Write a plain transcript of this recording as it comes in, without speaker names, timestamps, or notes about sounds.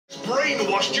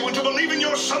brainwashed you into believing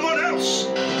you're someone else.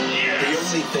 The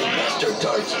only thing Master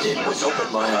Darts did was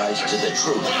open my eyes to the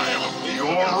truth. You're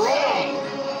wrong.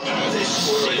 This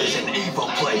world is an evil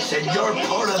place, and you're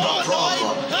part of the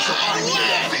problem. So I'm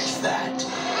here to fix that.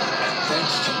 And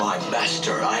thanks to my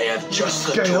master, I have just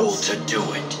the tool to do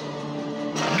it.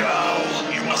 Now,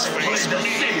 you must face the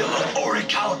seal of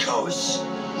Orichalcos.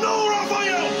 No,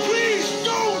 Rafael, please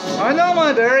don't! I know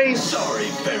my berries. Sorry,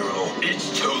 Pharaoh.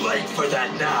 It's too late for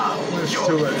that now. It's Your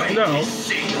too late. fate No. is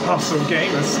sealed. Hustle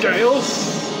game of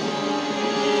scales.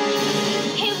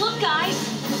 Hey, look, guys.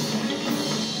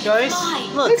 Guys,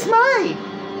 Mine. look. It's mine.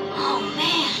 Oh,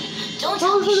 man. Don't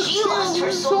tell me she lost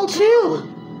her soul, too. too.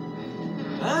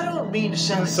 I don't mean to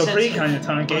sound So pretty kind of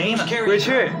time game. Where's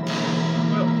here?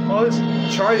 Well, let's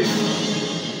try it.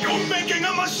 You're making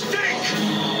a mistake!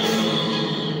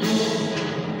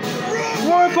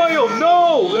 Rafael,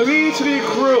 no! It needs to be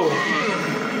crew.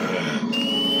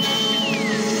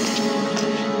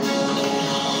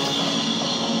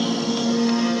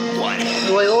 What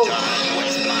have Wait, you oh. done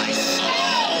with my soul?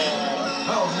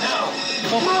 Oh no!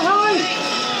 Oh my God!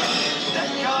 That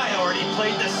guy already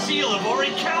played the seal of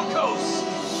Orichalcos!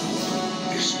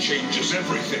 This changes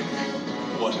everything.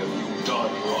 What have you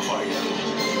done,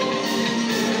 Rafael?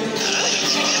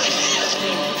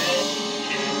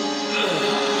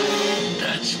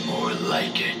 That's more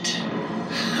like it.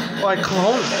 Like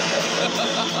clone.